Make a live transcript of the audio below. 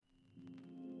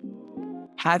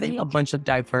having a bunch of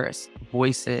diverse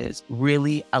voices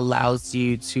really allows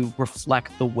you to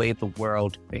reflect the way the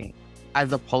world thinks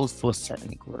as opposed to a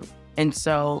certain group. And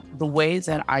so the ways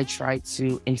that I try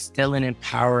to instill and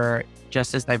empower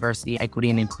justice, diversity,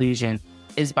 equity, and inclusion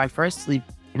is by firstly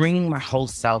bringing my whole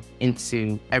self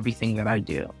into everything that I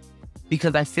do.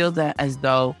 Because I feel that as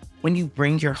though when you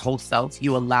bring your whole self,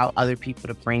 you allow other people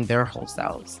to bring their whole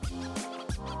selves.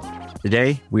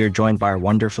 Today, we are joined by our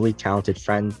wonderfully talented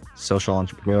friend, social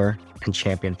entrepreneur, and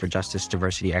champion for justice,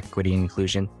 diversity, equity, and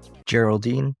inclusion,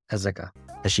 Geraldine Ezeka,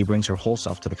 as she brings her whole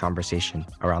self to the conversation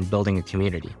around building a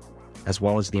community, as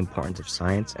well as the importance of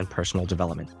science and personal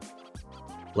development.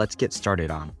 Let's get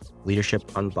started on Leadership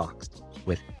Unboxed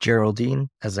with Geraldine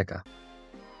Ezeka.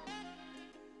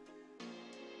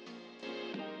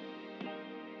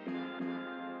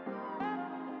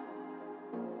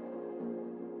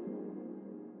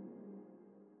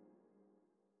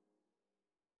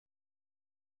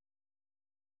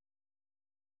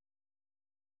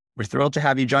 We're thrilled to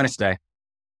have you join us today.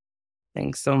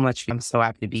 Thanks so much. I'm so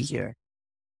happy to be here.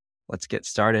 Let's get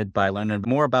started by learning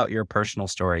more about your personal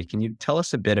story. Can you tell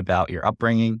us a bit about your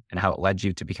upbringing and how it led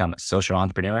you to become a social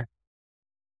entrepreneur?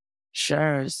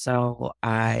 Sure. So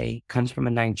I come from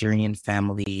a Nigerian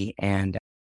family and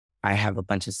I have a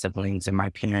bunch of siblings, and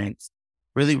my parents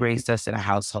really raised us in a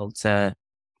household to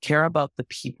care about the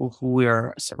people who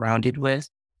we're surrounded with.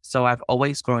 So I've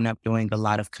always grown up doing a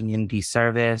lot of community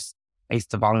service. I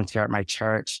used to volunteer at my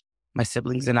church. My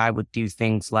siblings and I would do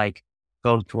things like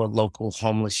go to a local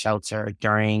homeless shelter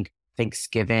during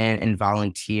Thanksgiving and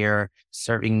volunteer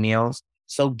serving meals.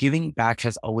 So giving back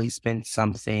has always been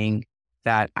something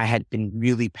that I had been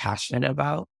really passionate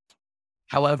about.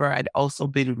 However, I'd also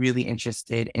been really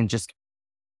interested in just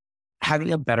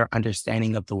having a better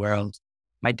understanding of the world.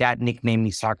 My dad nicknamed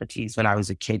me Socrates when I was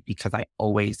a kid because I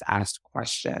always asked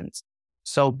questions.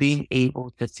 So being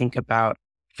able to think about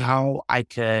how I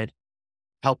could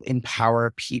help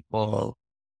empower people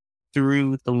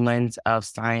through the lens of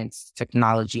science,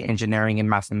 technology, engineering, and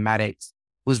mathematics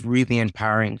was really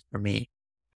empowering for me.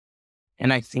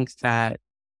 And I think that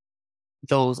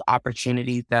those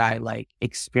opportunities that I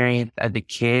experienced as a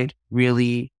kid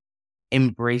really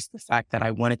embraced the fact that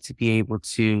I wanted to be able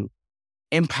to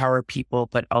empower people,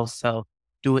 but also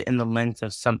do it in the lens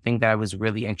of something that I was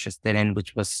really interested in,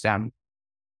 which was STEM.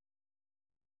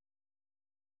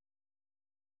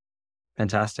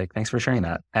 Fantastic. Thanks for sharing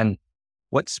that. And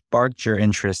what sparked your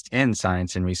interest in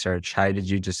science and research? How did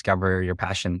you discover your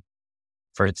passion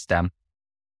for STEM?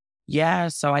 Yeah,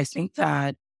 so I think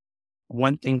that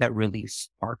one thing that really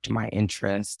sparked my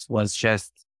interest was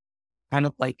just kind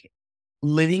of like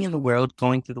living in the world,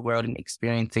 going through the world and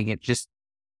experiencing it, just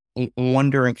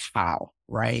wondering how,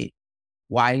 right?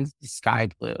 Why is the sky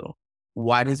blue?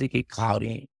 Why does it get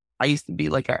cloudy? I used to be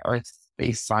like an earth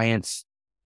space science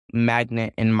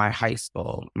magnet in my high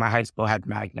school. My high school had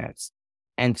magnets.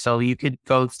 And so you could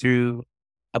go through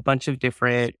a bunch of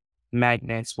different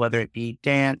magnets, whether it be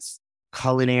dance,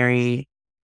 culinary,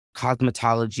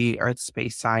 cosmetology, earth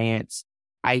space science,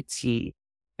 IT.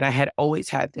 And I had always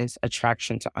had this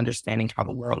attraction to understanding how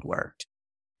the world worked.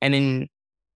 And in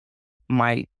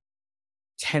my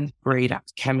 10th grade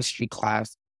chemistry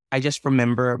class, I just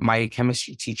remember my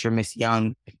chemistry teacher, Miss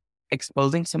Young,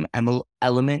 exposing some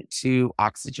element to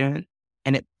oxygen,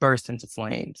 and it burst into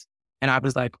flames. And I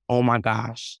was like, oh my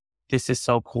gosh, this is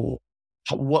so cool.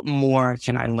 What more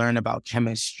can I learn about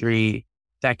chemistry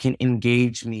that can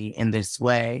engage me in this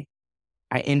way?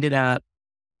 I ended up,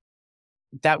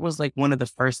 that was like one of the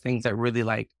first things that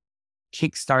really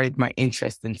kickstarted my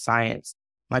interest in science.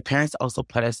 My parents also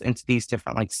put us into these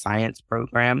different science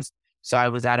programs. So I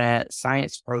was at a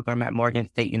science program at Morgan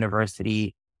State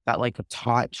University that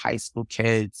taught high school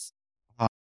kids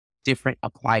different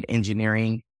applied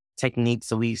engineering techniques.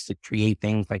 So we used to create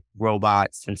things like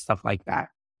robots and stuff like that.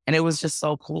 And it was just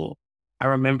so cool. I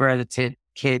remember as a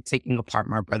kid taking apart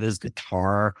my brother's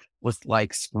guitar with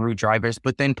screwdrivers,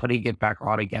 but then putting it back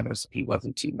all together so he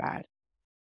wasn't too mad.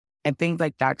 And things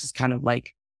like that, just kind of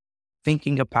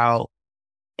thinking about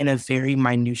in a very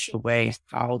minutiae way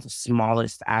how the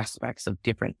smallest aspects of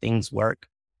different things work.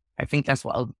 I think that's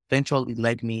what eventually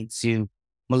led me to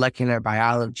molecular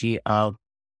biology of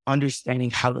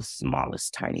understanding how the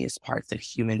smallest, tiniest parts of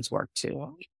humans work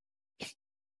too.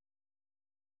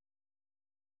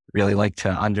 Really like to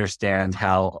understand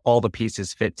how all the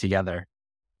pieces fit together.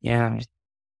 Yeah.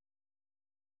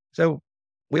 So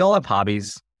we all have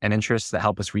hobbies and interests that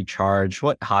help us recharge.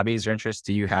 What hobbies or interests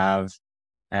do you have,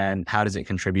 and how does it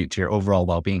contribute to your overall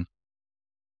well-being?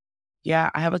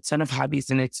 Yeah, I have a ton of hobbies,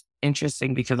 and it's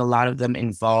interesting because a lot of them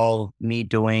involve me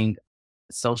doing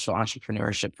social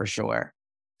entrepreneurship for sure.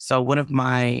 So one of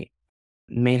my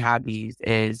main hobbies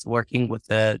is working with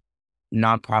a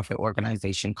nonprofit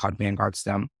organization called Vanguard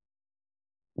STEM.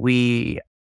 We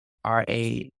are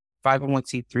a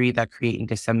 501(c)(3) that create and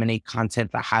disseminate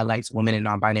content that highlights women and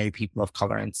non-binary people of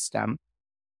color in STEM.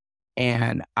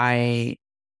 And I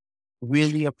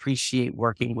really appreciate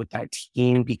working with that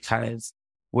team because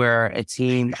we're a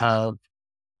team of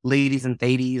ladies and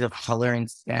ladies of color in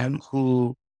STEM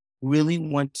who really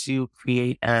want to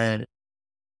create a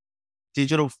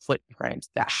digital footprint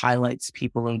that highlights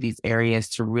people in these areas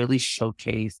to really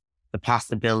showcase the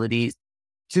possibilities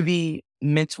to be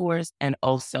mentors and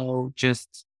also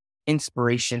just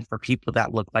inspiration for people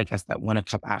that look like us that want to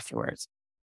come afterwards.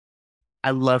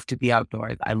 I love to be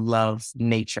outdoors. I love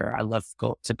nature. I love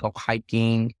to go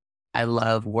hiking. I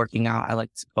love working out. I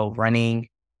like to go running.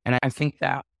 And I think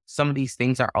that some of these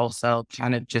things are also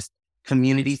kind of just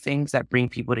community things that bring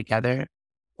people together.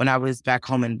 When I was back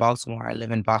home in Baltimore, I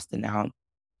live in Boston now.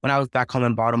 When I was back home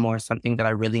in Baltimore, something that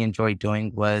I really enjoyed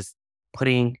doing was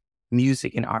putting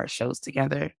music and art shows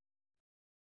together.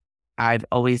 I've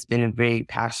always been very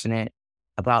passionate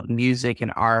about music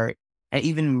and art and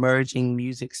even merging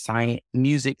music, science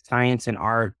and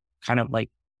art kind of like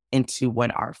into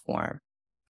one art form.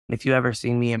 If you ever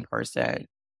seen me in person,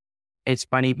 it's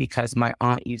funny because my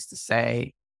aunt used to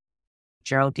say,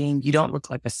 Geraldine, you don't look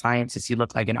like a scientist, you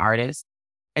look like an artist.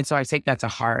 And so I take that to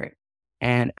heart.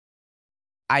 And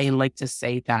I like to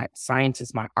say that science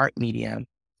is my art medium.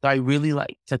 So I really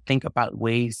like to think about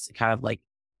ways to kind of like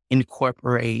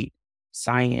incorporate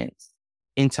science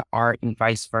into art and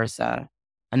vice versa.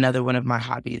 Another one of my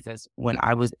hobbies is when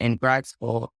I was in grad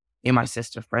school, me and my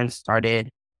sister friends started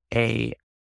a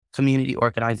community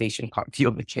organization called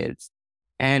Feel the Kids.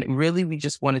 And really, we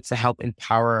just wanted to help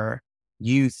empower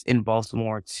youth in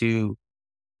Baltimore to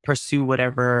pursue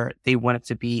whatever they wanted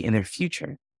to be in their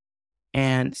future.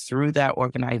 And through that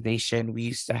organization, we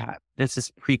used to have, this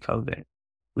is pre-COVID,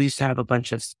 we used to have a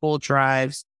bunch of school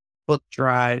drives, book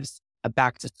drives, a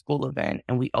back to school event.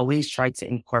 And we always tried to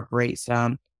incorporate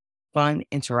some fun,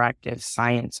 interactive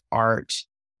science art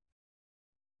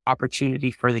opportunity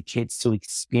for the kids to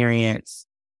experience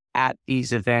at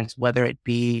these events, whether it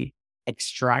be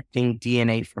extracting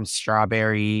DNA from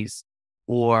strawberries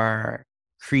or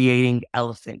creating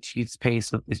elephant toothpaste.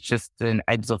 So it's just an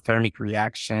exothermic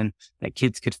reaction that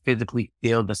kids could physically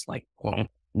feel this like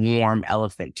warm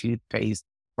elephant toothpaste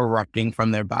erupting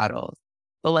from their bottles.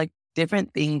 So like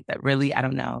different things that really, I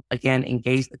don't know, again,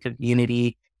 engage the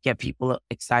community, get people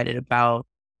excited about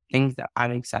things that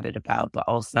I'm excited about, but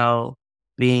also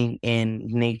being in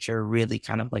nature really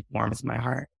kind of like warms my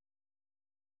heart.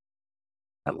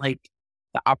 But like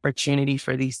the opportunity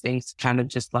for these things kind of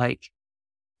just like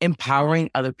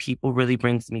empowering other people really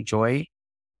brings me joy.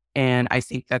 And I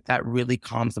think that that really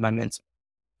calms my mental.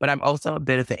 But I'm also a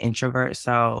bit of an introvert.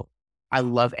 So I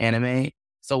love anime.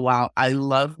 So while I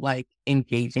love like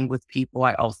engaging with people,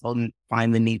 I also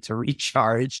find the need to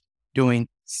recharge doing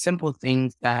simple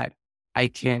things that I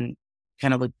can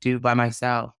kind of like do by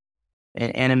myself.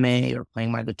 And anime or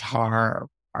playing my guitar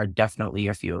are definitely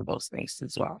a few of those things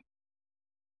as well.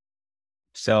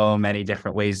 So many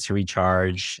different ways to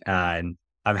recharge. And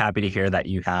I'm happy to hear that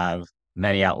you have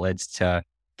many outlets to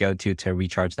go to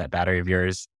recharge that battery of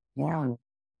yours. Yeah.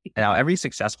 Now, every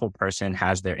successful person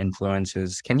has their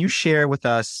influences. Can you share with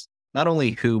us not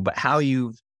only who, but how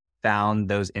you've found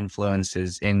those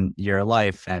influences in your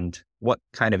life and what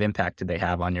kind of impact did they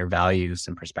have on your values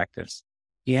and perspectives?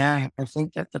 Yeah, I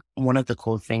think that one of the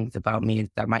cool things about me is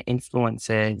that my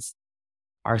influences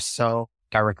are so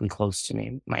directly close to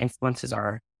me. My influences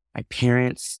are my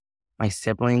parents, my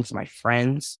siblings, my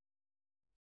friends.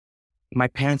 My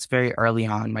parents very early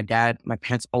on, my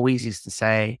parents always used to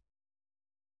say,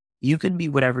 you can be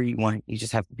whatever you want. You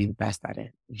just have to be the best at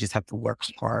it. You just have to work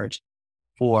hard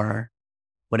for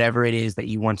whatever it is that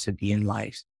you want to be in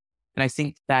life. And I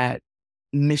think that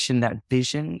mission, that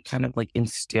vision kind of like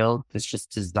instilled this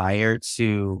just desire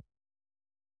to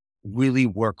really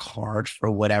work hard for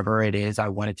whatever it is I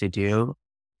wanted to do.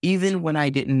 Even when I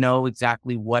didn't know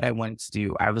exactly what I wanted to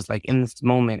do, I was like, in this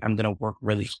moment, I'm going to work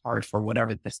really hard for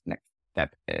whatever this next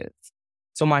step is.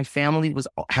 So my family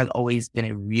has always been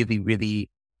a really,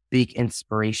 really big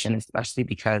inspiration, especially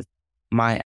because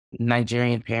my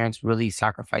Nigerian parents really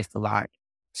sacrificed a lot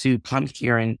to come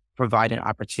here and provide an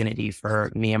opportunity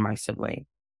for me and my sibling.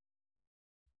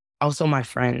 Also, my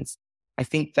friends. I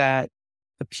think that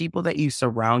the people that you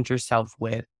surround yourself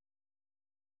with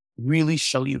really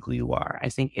show you who you are. I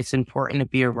think it's important to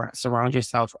be around, surround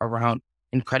yourself around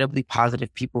incredibly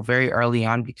positive people very early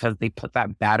on because they put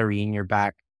that battery in your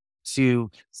back to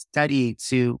study,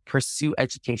 to pursue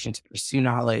education, to pursue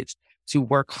knowledge, to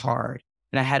work hard.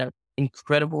 And I had an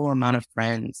incredible amount of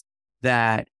friends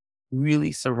that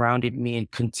really surrounded me and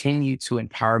continued to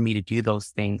empower me to do those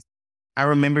things. I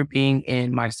remember being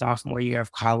in my sophomore year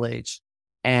of college,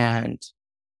 and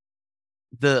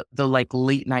the like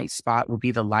late night spot would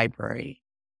be the library,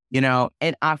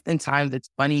 and oftentimes it's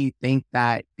funny you think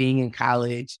that being in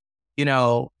college,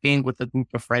 being with a group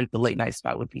of friends, the late night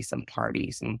spot would be some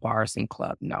parties, some bars and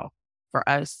club. No, for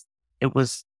us, it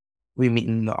was, we meet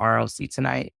in the RLC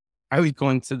tonight. I was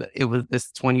going to it was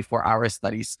this 24-hour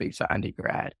study space for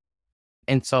undergrad.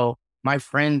 And so my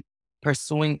friends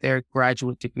pursuing their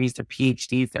graduate degrees, their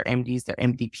PhDs, their MDs, their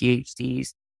MD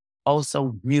PhDs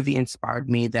also really inspired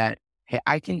me that, hey,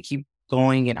 I can keep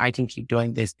going and I can keep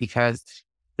doing this because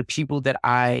the people that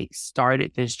I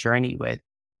started this journey with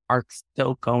are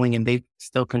still going and they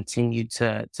still continue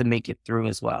to make it through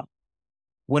as well.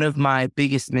 One of my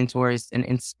biggest mentors and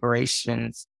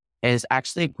inspirations is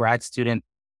actually a grad student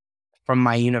from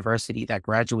my university that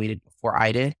graduated before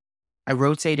I did. I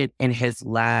rotated in his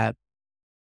lab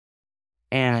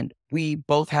and we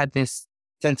both had this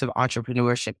sense of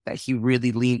entrepreneurship that he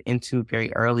really leaned into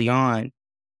very early on.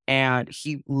 And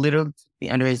he literally took me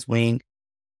under his wing,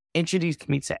 introduced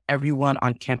me to everyone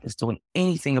on campus doing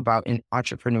anything about in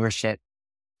entrepreneurship,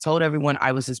 told everyone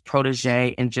I was his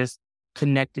protege, and just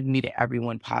connected me to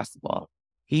everyone possible.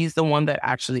 He's the one that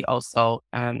actually also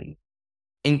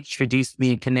introduced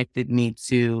me and connected me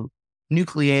to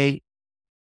Nucleate,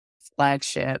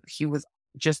 Flagship. He was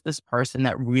just this person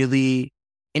that really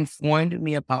informed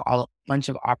me about a bunch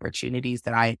of opportunities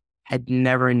that I had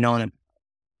never known.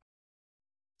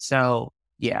 So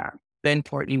yeah, Ben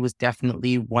Portney was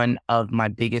definitely one of my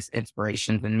biggest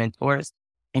inspirations and mentors.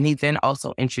 And he then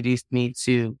also introduced me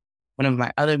to one of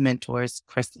my other mentors,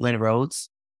 Crystalline Rhodes.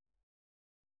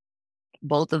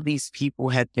 Both of these people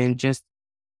have been just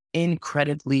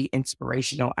incredibly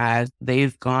inspirational as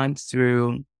they've gone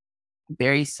through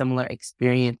very similar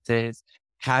experiences,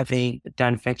 having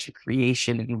done venture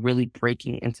creation and really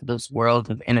breaking into those worlds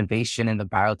of innovation in the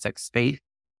biotech space.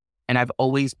 And I've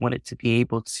always wanted to be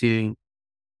able to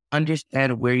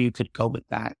understand where you could go with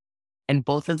that. And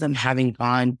both of them having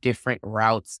gone different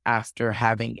routes after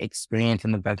having experience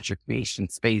in the venture creation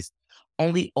space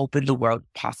only opened the world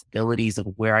possibilities of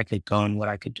where I could go and what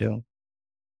I could do.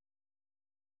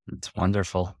 It's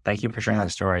wonderful. Thank you for sharing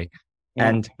that story. Yeah.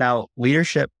 And now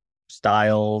leadership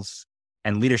styles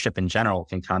and leadership in general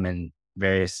can come in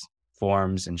various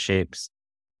forms and shapes.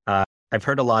 I've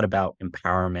heard a lot about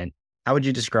empowerment. How would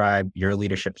you describe your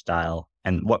leadership style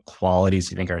and what qualities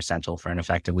do you think are essential for an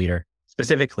effective leader,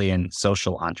 specifically in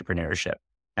social entrepreneurship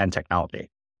and technology?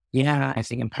 Yeah, I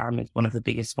think empowerment is one of the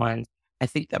biggest ones. I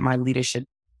think that my leadership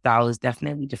style is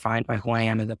definitely defined by who I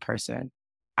am as a person.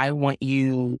 I want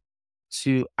you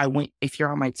if you're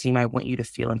on my team, I want you to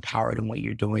feel empowered in what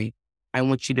you're doing. I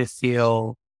want you to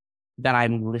feel that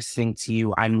I'm listening to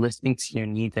you. I'm listening to your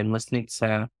needs. I'm listening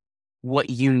to what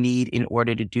you need in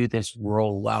order to do this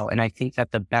role well. And I think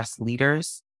that the best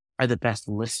leaders are the best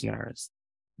listeners.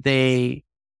 You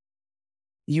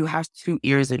have two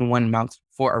ears and one mouth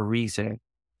for a reason.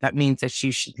 That means that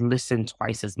you should listen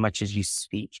twice as much as you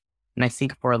speak. And I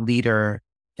think for a leader,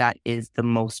 that is the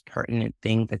most pertinent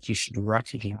thing that you should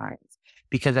recognize.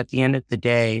 Because at the end of the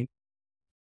day,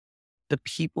 the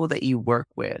people that you work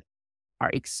with are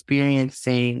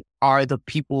the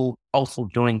people also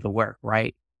doing the work,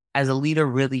 right? As a leader,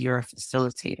 really, you're a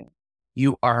facilitator.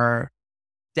 You are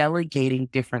delegating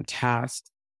different tasks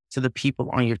to the people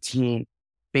on your team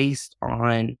based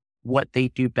on what they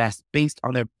do best, based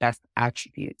on their best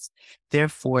attributes.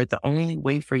 Therefore, the only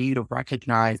way for you to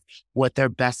recognize what their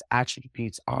best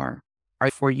attributes are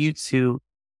for you to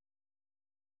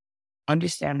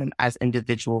understand them as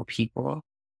individual people,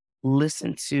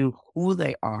 listen to who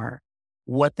they are,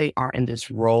 what they are in this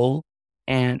role,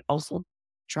 and also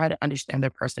try to understand their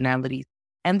personalities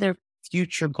and their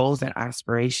future goals and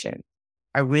aspirations.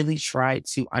 I really try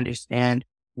to understand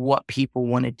what people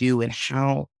want to do and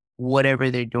how whatever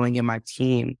they're doing in my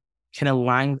team can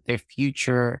align with their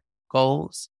future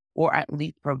goals, or at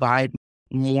least provide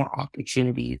more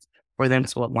opportunities for them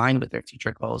to align with their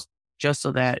future goals, just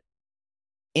so that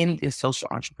in this social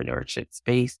entrepreneurship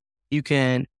space, you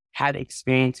can have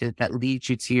experiences that lead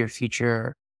you to your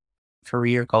future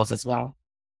career goals as well.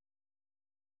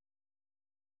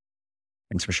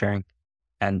 Thanks for sharing.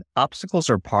 And obstacles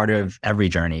are part of every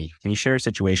journey. Can you share a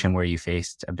situation where you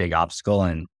faced a big obstacle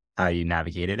and how you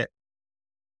navigated it?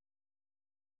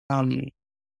 Um,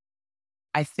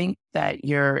 I think that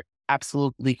you're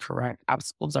absolutely correct.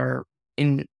 Obstacles are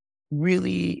in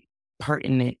really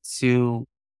pertinent to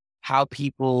how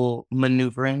people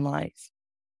maneuver in life.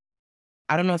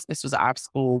 I don't know if this was an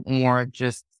obstacle or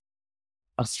just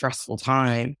a stressful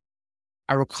time.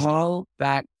 I recall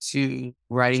back to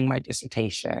writing my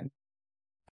dissertation.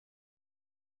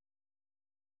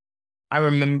 I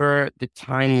remember the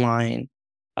timeline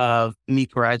of me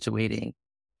graduating.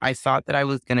 I thought that I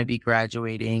was going to be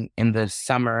graduating in the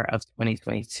summer of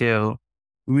 2022,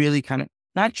 really kind of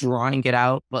not drawing it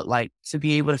out, but like to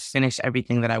be able to finish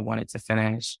everything that I wanted to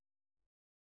finish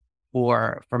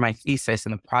for my thesis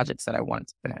and the projects that I wanted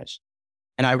to finish.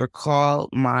 And I recall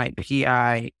my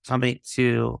PI coming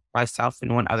to myself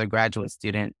and one other graduate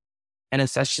student and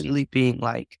essentially being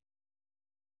like,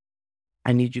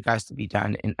 I need you guys to be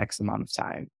done in X amount of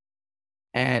time.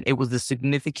 And it was a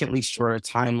significantly shorter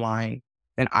timeline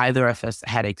than either of us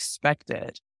had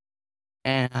expected.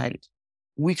 And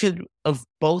we could have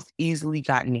both easily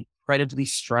gotten incredibly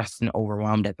stressed and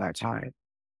overwhelmed at that time.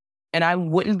 And I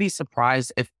wouldn't be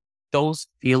surprised if those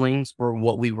feelings were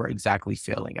what we were exactly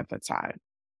feeling at the time.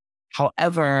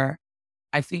 However,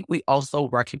 I think we also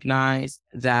recognized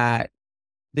that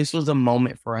this was a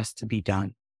moment for us to be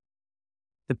done.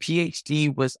 The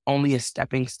PhD was only a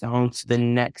stepping stone to the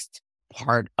next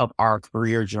part of our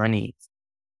career journey.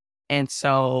 And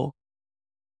so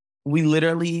we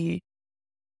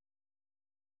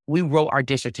wrote our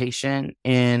dissertation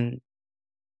in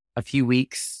a few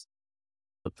weeks,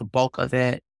 but the bulk of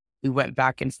it, we went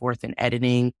back and forth in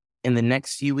editing in the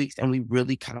next few weeks, and we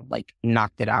really kind of like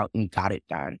knocked it out and got it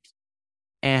done.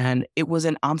 And it was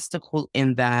an obstacle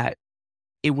in that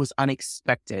it was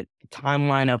unexpected. The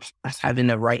timeline of us having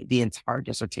to write the entire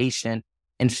dissertation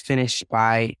and finish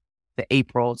by the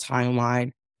April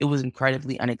timeline, it was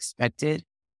incredibly unexpected,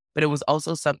 but it was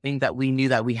also something that we knew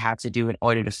that we had to do in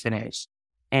order to finish.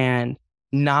 And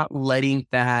not letting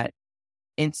that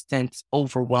instance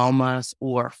overwhelm us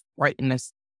or frighten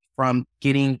us from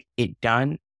getting it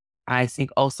done, I think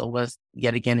also was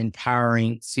yet again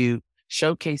empowering to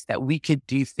showcase that we could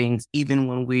do things even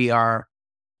when we are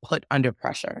put under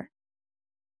pressure.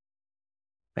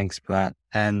 Thanks for that.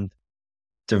 And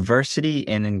diversity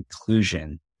and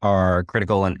inclusion are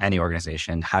critical in any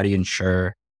organization. How do you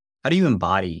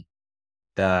embody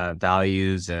the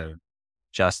values of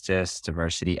justice,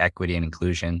 diversity, equity, and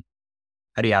inclusion?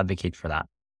 How do you advocate for that?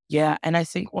 Yeah. And I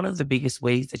think one of the biggest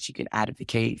ways that you can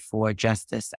advocate for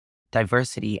justice,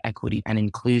 diversity, equity, and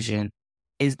inclusion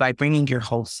is by bringing your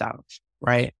whole self,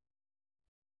 right?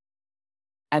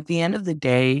 At the end of the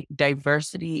day,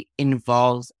 diversity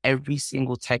involves every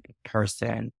single type of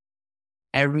person,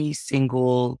 every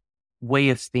single way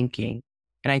of thinking.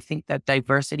 And I think that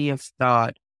diversity of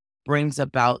thought brings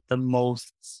about the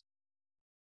most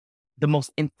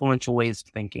influential ways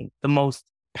of thinking, the most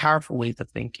powerful ways of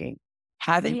thinking.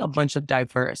 Having a bunch of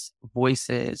diverse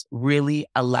voices really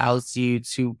allows you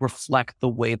to reflect the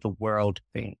way the world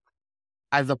thinks,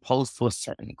 as opposed to a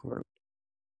certain group.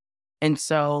 And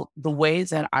so the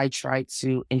ways that I try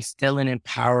to instill and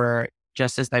empower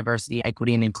justice, diversity,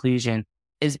 equity, and inclusion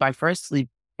is by firstly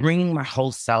bringing my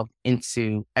whole self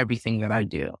into everything that I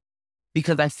do.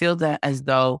 Because I feel that as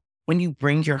though when you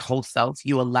bring your whole self,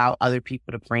 you allow other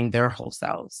people to bring their whole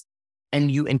selves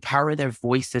and you empower their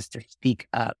voices to speak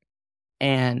up.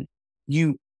 And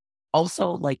you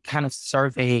also like kind of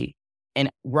survey and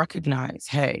recognize,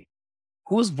 hey,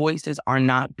 whose voices are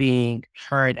not being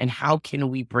heard and how can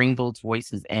we bring those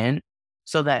voices in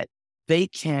so that they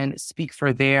can speak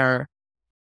for their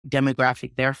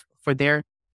demographic, for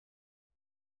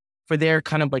their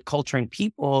kind of like culture and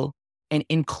people and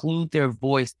include their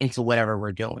voice into whatever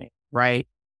we're doing, right?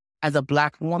 As a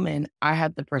Black woman, I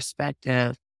have the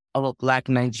perspective of a Black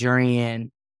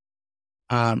Nigerian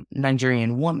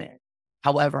woman.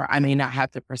 However, I may not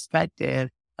have the perspective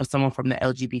of someone from the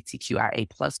LGBTQIA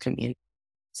plus community.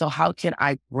 So how can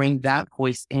I bring that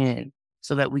voice in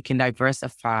so that we can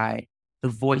diversify the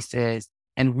voices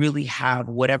and really have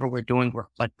whatever we're doing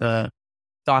reflect the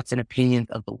thoughts and opinions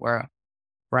of the world,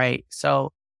 right?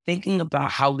 So thinking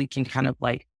about how we can kind of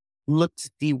like look to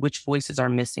see which voices are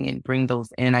missing and bring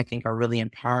those in, I think are really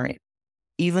empowering.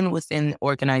 Even within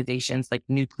organizations like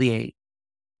Nucleate,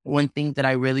 one thing that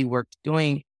I really worked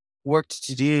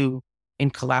to do in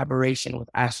collaboration with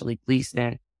Ashley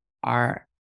Gleason, our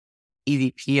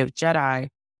EVP of JEDI,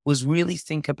 was really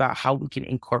think about how we can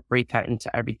incorporate that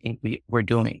into everything we're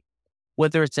doing.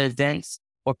 Whether it's events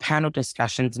or panel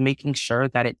discussions, making sure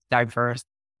that it's diverse,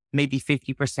 maybe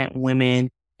 50% women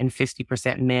and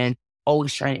 50% men,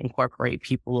 always trying to incorporate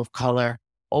people of color,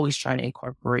 always trying to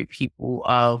incorporate people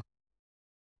of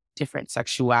different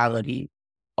sexuality,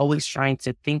 always trying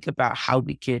to think about how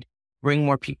we could bring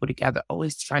more people together,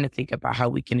 always trying to think about how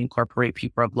we can incorporate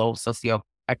people of low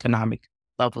socioeconomic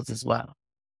levels as well.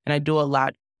 And I do a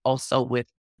lot also with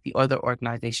the other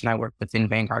organization I work with in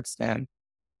Vanguard STEM.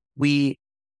 We,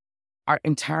 our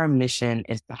entire mission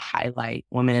is to highlight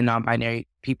women and non-binary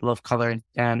people of color in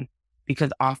STEM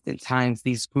because oftentimes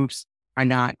these groups are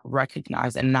not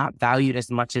recognized and not valued as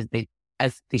much as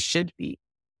they should be.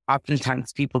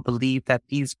 Oftentimes people believe that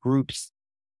these groups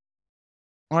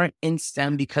aren't in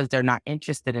STEM because they're not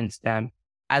interested in STEM,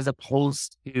 as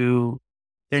opposed to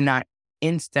they're not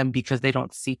in STEM because they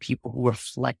don't see people who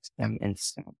reflect them in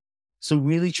STEM. So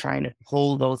really trying to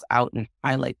pull those out and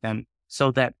highlight them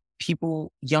so that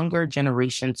people, younger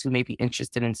generations who may be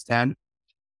interested in STEM,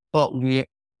 but we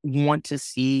want to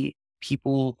see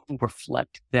people who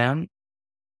reflect them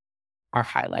are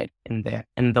highlighted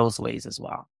in those ways as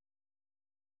well.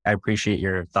 I appreciate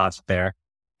your thoughts there.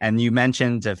 And you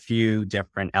mentioned a few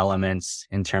different elements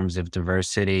in terms of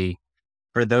diversity.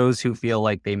 For those who feel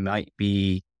like they might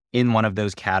be in one of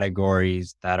those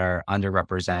categories that are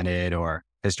underrepresented or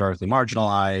historically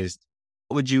marginalized,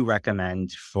 what would you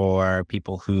recommend for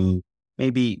people who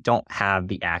maybe don't have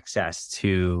the access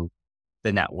to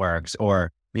the networks,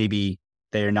 or maybe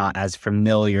they're not as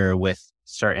familiar with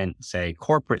certain, say,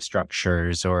 corporate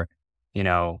structures or,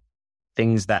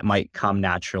 things that might come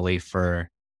naturally for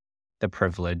the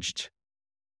privileged?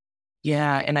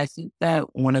 Yeah. And I think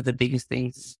that one of the biggest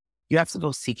things, you have to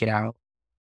go seek it out.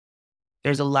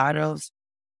 There's a lot of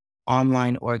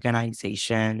online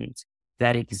organizations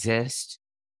that exist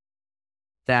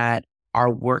that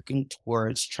are working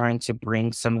towards trying to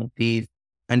bring some of these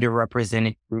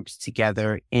underrepresented groups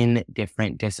together in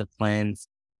different disciplines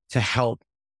to help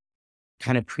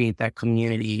kind of create that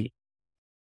community.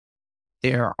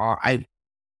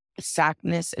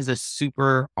 SACNIS is a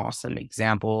super awesome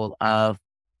example of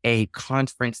a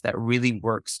conference that really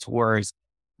works towards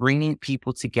bringing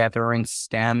people together in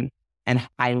STEM and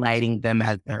highlighting them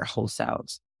as their whole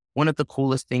selves. One of the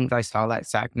coolest things I saw at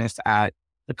SACNIS at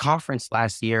the conference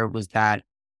last year was that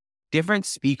different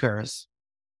speakers,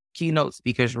 keynote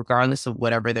speakers, regardless of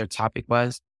whatever their topic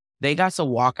was, they got to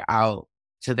walk out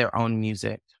to their own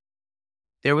music.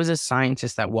 There was a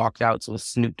scientist that walked out to a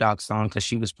Snoop Dogg song because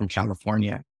she was from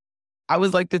California. I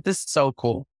was like, this is so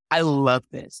cool. I love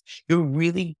this. You're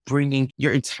really bringing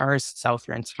your entire self,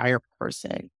 your entire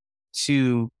person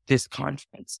to this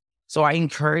conference. So I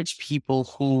encourage people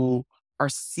who are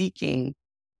seeking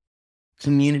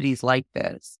communities like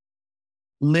this,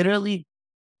 literally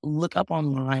look up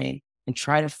online and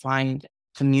try to find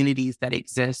communities that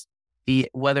exist,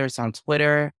 whether it's on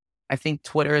Twitter. I think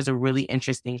Twitter is a really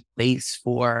interesting place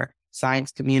for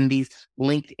science communities.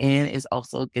 LinkedIn is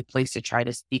also a good place to try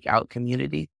to seek out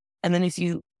communities. And then if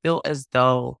you feel as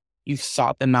though you've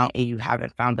sought them out and you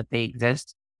haven't found that they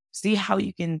exist, see how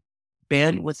you can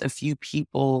band with a few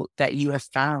people that you have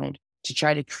found to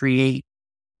try to create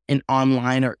an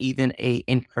online or even a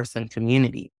in-person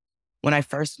community. When I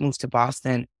first moved to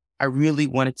Boston, I really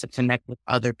wanted to connect with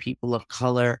other people of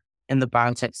color in the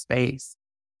biotech space.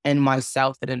 And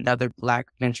myself and another Black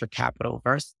venture capital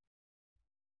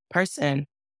person,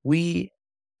 we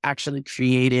actually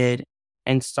created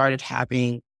and started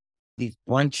having these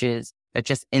brunches that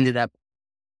just ended up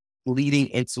leading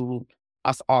into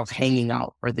us all hanging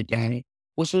out for the day,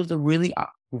 which was a really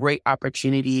great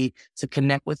opportunity to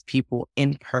connect with people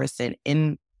in person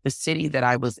in the city that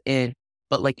I was in,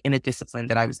 but like in a discipline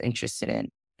that I was interested in.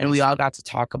 And we all got to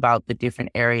talk about the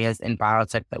different areas in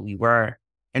biotech that we were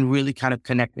and really kind of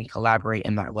connect and collaborate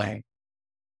in that way.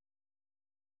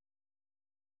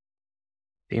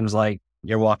 Seems like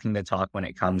you're walking the talk when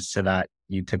it comes to that.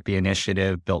 You took the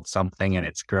initiative, built something, and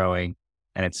it's growing,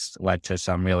 and it's led to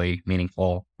some really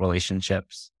meaningful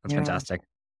relationships. That's fantastic.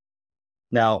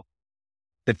 Now,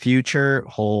 the future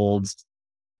holds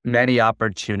many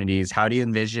opportunities. How do you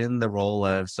envision the role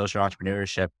of social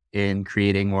entrepreneurship in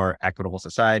creating more equitable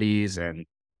societies and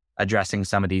addressing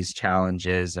some of these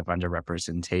challenges of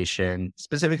underrepresentation,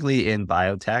 specifically in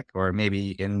biotech or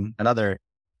maybe in another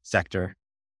sector?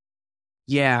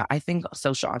 Yeah, I think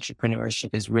social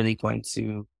entrepreneurship is really going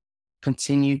to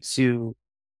continue to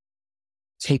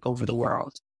take over the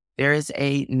world. There is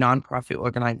a nonprofit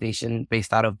organization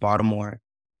based out of Baltimore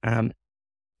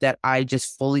that I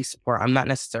just fully support. I'm not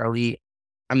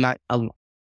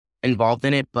involved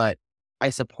in it, but I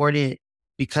support it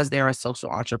because they're a social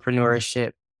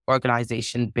entrepreneurship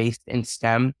organization based in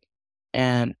STEM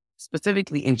and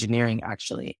specifically engineering,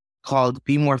 actually, called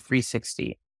Be More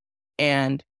 360.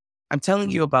 And I'm telling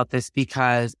you about this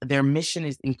because their mission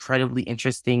is incredibly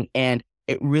interesting and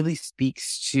it really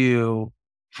speaks to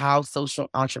how social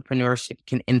entrepreneurship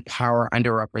can empower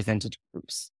underrepresented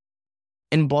groups.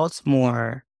 In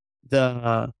Baltimore,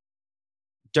 the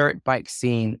dirt bike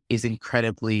scene is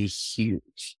incredibly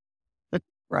huge,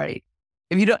 right?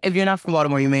 If you're not from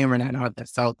Baltimore, you may or may not know that.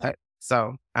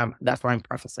 So that's why I'm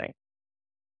prefacing.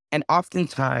 And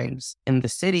oftentimes in the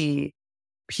city,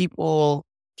 people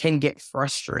can get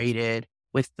frustrated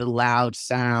with the loud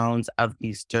sounds of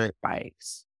these dirt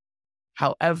bikes.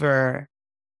 However,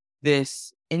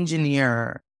 this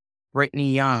engineer,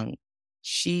 Brittany Young,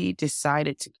 she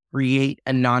decided to create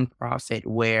a nonprofit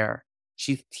where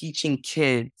she's teaching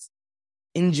kids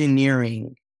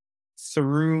engineering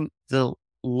through the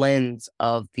lens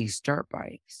of these dirt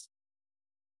bikes,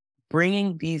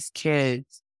 bringing these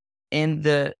kids in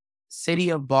the city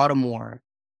of Baltimore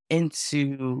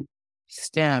into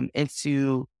STEM,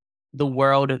 into the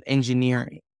world of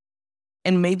engineering,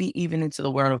 and maybe even into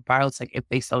the world of biotech if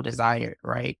they so desired,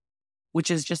 right? Which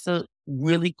is just a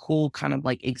really cool kind of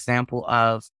like example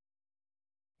of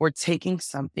we're taking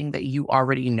something that you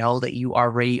already know, that you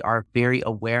already are very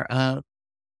aware of.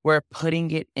 We're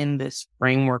putting it in this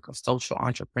framework of social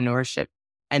entrepreneurship.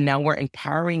 And now we're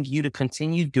empowering you to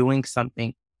continue doing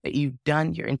something that you've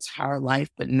done your entire life,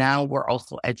 but now we're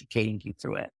also educating you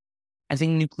through it. I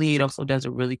think Nucleate also does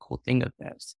a really cool thing of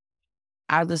this.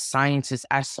 As a scientist,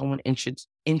 as someone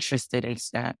interested in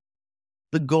STEM,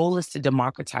 the goal is to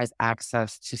democratize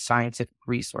access to scientific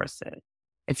resources.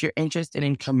 If you're interested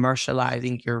in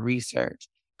commercializing your research,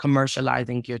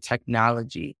 commercializing your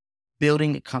technology,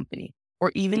 building a company,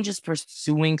 or even just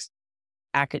pursuing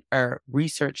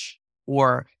research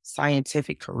or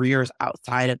scientific careers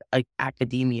outside of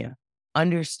academia,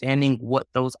 understanding what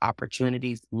those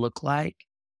opportunities look like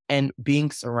and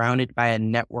being surrounded by a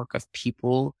network of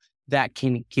people that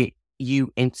can get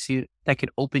you into, that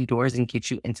could open doors and get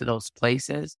you into those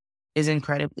places is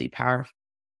incredibly powerful.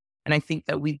 And I think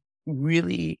that we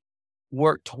really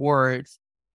work towards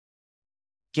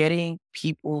getting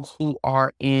people who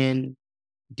are in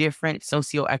different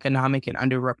socioeconomic and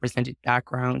underrepresented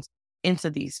backgrounds into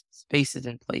these spaces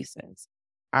and places.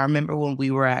 I remember when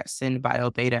we were at Sin Bio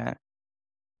Beta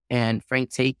and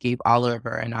Frank Tate gave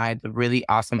Oliver and I the really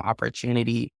awesome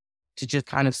opportunity to just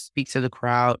kind of speak to the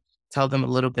crowd, tell them a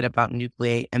little bit about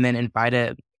Nucleate, and then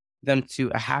invited them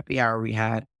to a happy hour we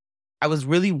had. I was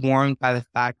really warmed by the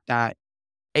fact that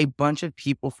a bunch of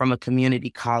people from a community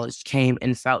college came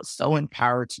and felt so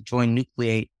empowered to join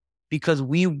Nucleate because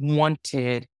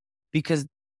because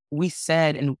we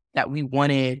said and that we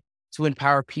wanted to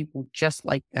empower people just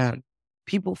like them,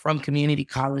 people from community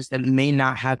college that may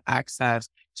not have access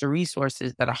to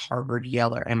resources that a Harvard,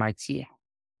 Yale, or MIT have.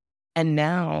 And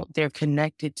now they're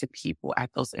connected to people at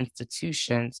those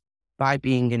institutions by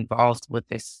being involved with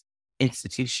this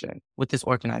institution, with this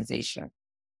organization.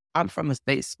 I'm from a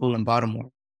state school in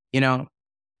Baltimore, you know,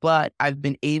 but I've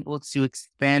been able to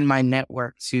expand my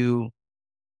network to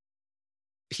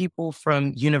people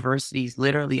from universities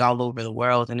literally all over the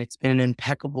world. And it's been an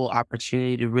impeccable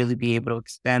opportunity to really be able to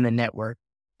expand the network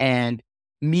and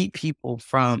meet people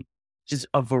from just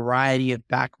a variety of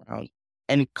backgrounds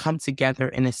and come together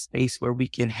in a space where we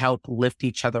can help lift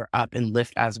each other up and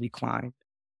lift as we climb.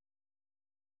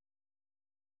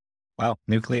 Wow,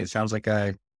 Nucleate sounds like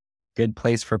a good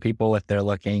place for people if they're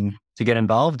looking to get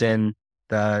involved in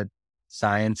the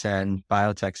science and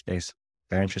biotech space.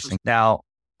 Very interesting. Now,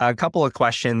 a couple of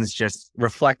questions, just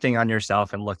reflecting on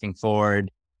yourself and looking forward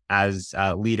as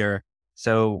a leader.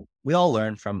 So we all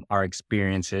learn from our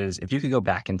experiences. If you could go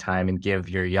back in time and give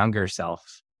your younger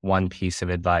self one piece of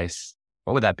advice,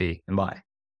 what would that be and why?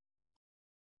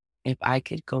 If I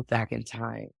could go back in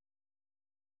time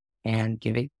and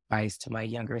give advice to my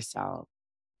younger self,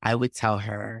 I would tell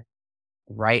her,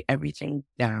 write everything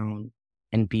down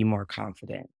and be more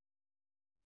confident.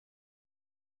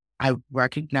 I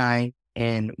recognize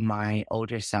in my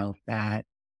older self that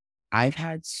I've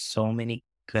had so many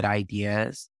good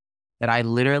ideas that I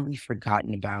literally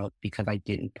forgotten about because I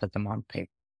didn't put them on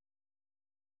paper.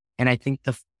 And I think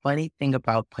the funny thing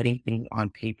about putting things on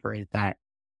paper is that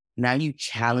now you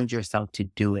challenge yourself to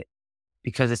do it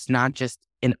because it's not just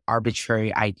an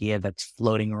arbitrary idea that's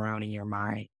floating around in your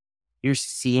mind. You're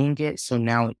seeing it, so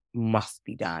now it must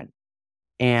be done.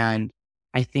 And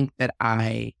I think that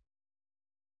I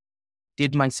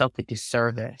did myself a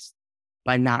disservice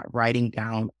by not writing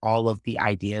down all of the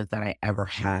ideas that I ever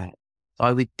had. So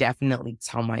I would definitely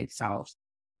tell myself,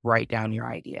 write down your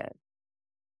ideas.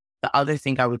 The other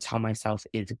thing I would tell myself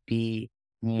is be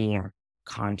more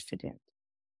confident.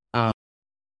 Um,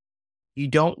 you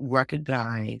don't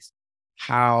recognize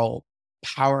how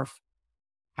powerful,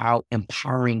 how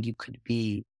empowering you could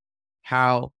be,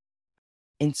 how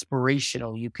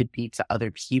inspirational you could be to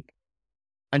other people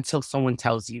until someone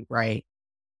tells you, right?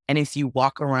 And if you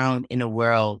walk around in a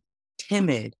world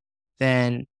timid,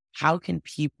 then how can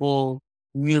people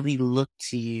really look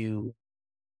to you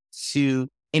to,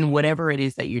 in whatever it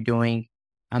is that you're doing,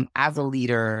 as a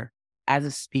leader, as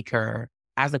a speaker,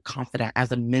 as a confidant,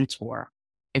 as a mentor,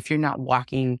 if you're not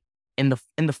walking in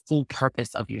the full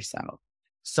purpose of yourself?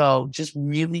 So just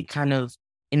really kind of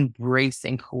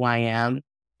embracing who I am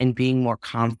and being more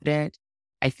confident.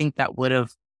 I think that would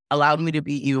have allowed me to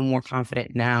be even more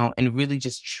confident now and really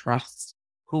just trust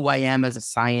who I am as a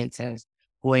scientist,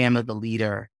 who I am as a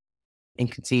leader,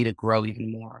 and continue to grow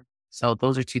even more. So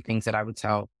those are two things that I would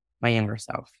tell my younger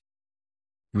self.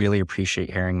 Really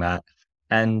appreciate hearing that.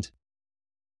 And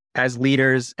as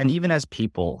leaders and even as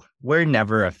people, we're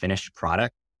never a finished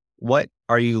product. What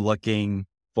are you looking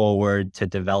forward to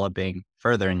developing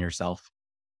further in yourself?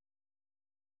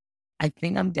 I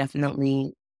think I'm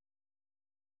definitely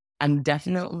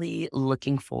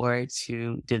looking forward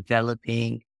to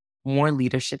developing more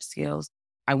leadership skills.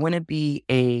 I want to be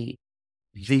a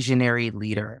visionary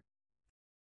leader.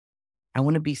 I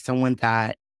want to be someone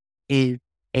that is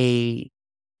a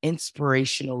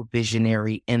inspirational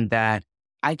visionary in that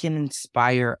I can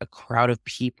inspire a crowd of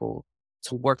people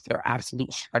to work their absolute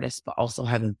hardest, but also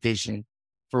have a vision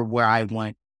for where I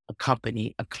want a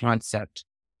company, a concept,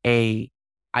 a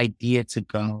idea to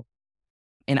go.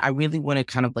 And I really want to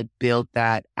kind of like build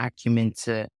that acumen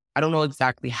to, I don't know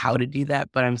exactly how to do that,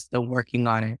 but I'm still working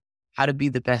on it. How to be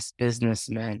the best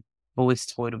businessman. I've always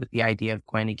toyed with the idea of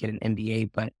going to get an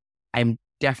MBA, but I'm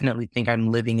definitely think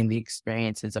I'm living in the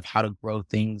experiences of how to grow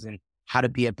things and how to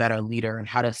be a better leader and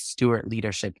how to steward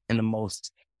leadership in the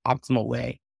most optimal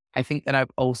way. I think that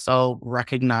I've also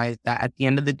recognized that at the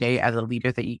end of the day, as a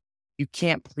leader, that you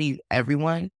can't please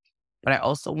everyone, but I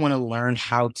also want to learn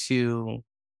how to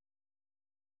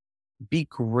be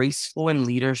graceful in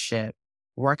leadership,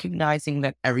 recognizing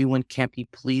that everyone can't be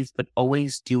pleased, but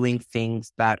always doing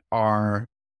things that are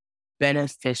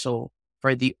beneficial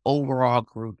for the overall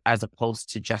group as opposed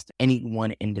to just any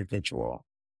one individual.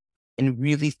 And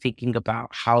really thinking about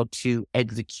how to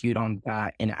execute on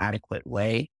that in an adequate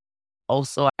way.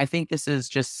 Also, I think this is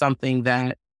just something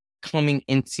that coming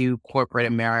into corporate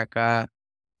America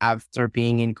after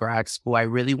being in grad school, I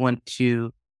really want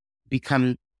to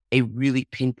become a really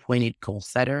pinpointed goal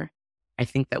setter. I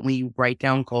think that when you write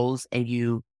down goals and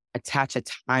you attach a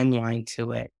timeline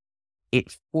to it,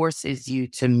 it forces you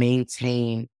to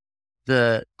maintain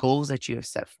the goals that you have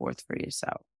set forth for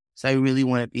yourself. So I really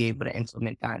want to be able to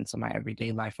implement that into my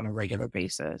everyday life on a regular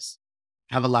basis.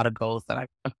 I have a lot of goals that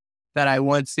I that I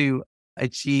want to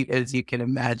achieve, as you can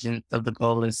imagine. So the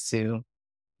goal is to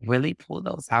really pull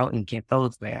those out and get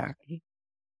those there.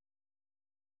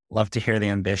 Love to hear the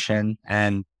ambition.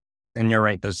 And you're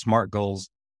right, those SMART goals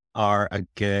are a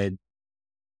good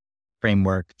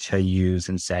framework to use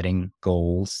in setting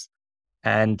goals.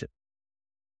 And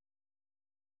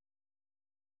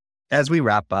as we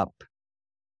wrap up,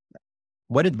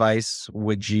 what advice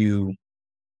would you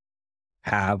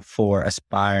have for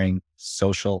aspiring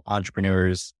social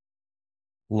entrepreneurs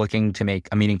looking to make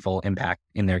a meaningful impact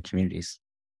in their communities?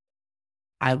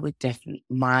 I would definitely,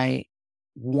 my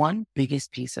one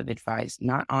biggest piece of advice,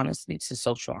 not honestly to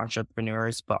social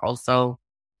entrepreneurs, but also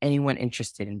anyone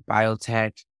interested in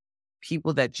biotech,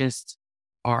 people that just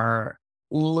are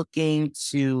looking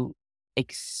to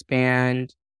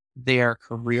expand their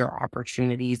career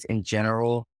opportunities in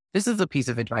general. This is a piece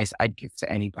of advice I'd give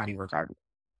to anybody regardless.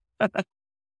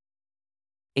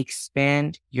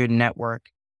 Expand your network,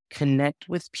 connect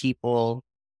with people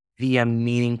via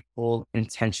meaningful,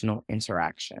 intentional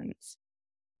interactions.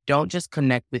 Don't just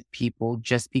connect with people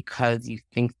just because you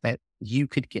think that you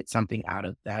could get something out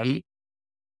of them.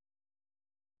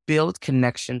 Build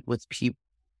connections with people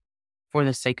for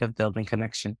the sake of building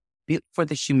connection, for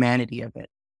the humanity of it.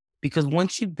 Because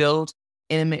once you build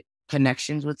intimate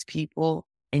connections with people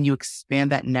and you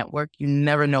expand that network, you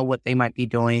never know what they might be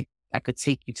doing that could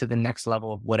take you to the next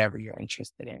level of whatever you're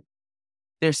interested in.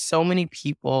 There's so many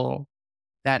people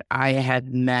that I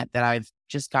had met that I've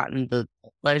just gotten the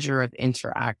pleasure of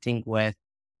interacting with,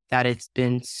 that it's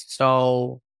been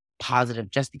so positive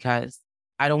just because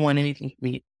I don't want anything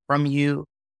from you,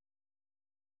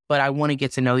 but I want to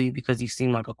get to know you because you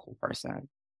seem like a cool person.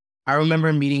 I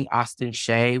remember meeting Austin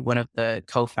Shea, one of the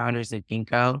co-founders of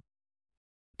Ginkgo,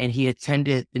 and he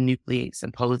attended the Nucleate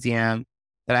symposium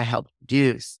that I helped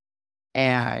produce.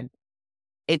 And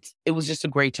it was just a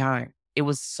great time. It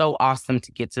was so awesome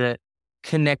to get to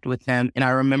connect with him. And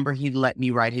I remember he let me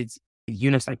ride his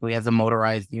unicycle. He has a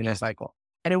motorized unicycle.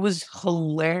 And it was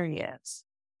hilarious.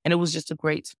 And it was just a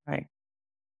great time.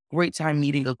 great time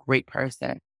meeting a great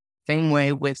person. Same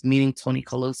way with meeting Tony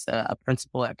Colosa, a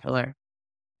principal at Pillar,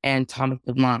 and Thomas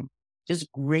DeBlanc.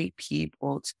 Just great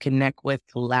people to connect with,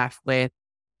 to laugh with.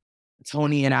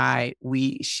 Tony and I,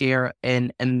 we share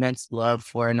an immense love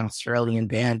for an Australian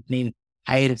band named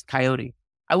Hiatus Coyote.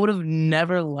 I would have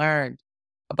never learned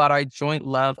about our joint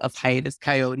love of Hiatus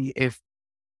Coyote if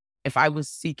I was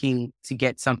seeking to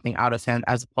get something out of him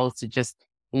as opposed to just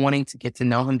wanting to get to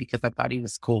know him because I thought he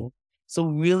was cool. So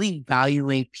really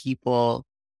valuing people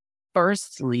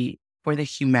firstly for the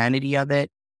humanity of it.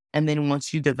 And then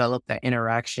once you develop that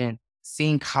interaction,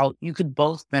 seeing how you could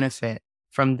both benefit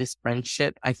from this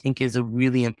friendship, I think is a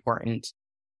really important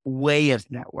way of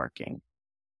networking.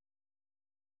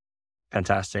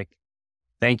 Fantastic.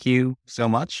 Thank you so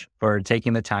much for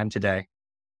taking the time today.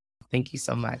 Thank you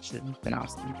so much. It's been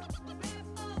awesome.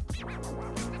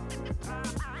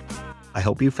 I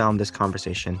hope you found this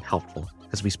conversation helpful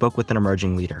as we spoke with an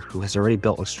emerging leader who has already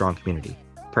built a strong community.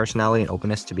 Personality and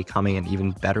openness to becoming an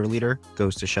even better leader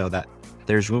goes to show that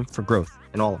there's room for growth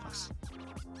in all of us.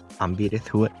 I'm Beedith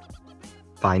Hewitt.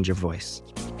 Find your voice.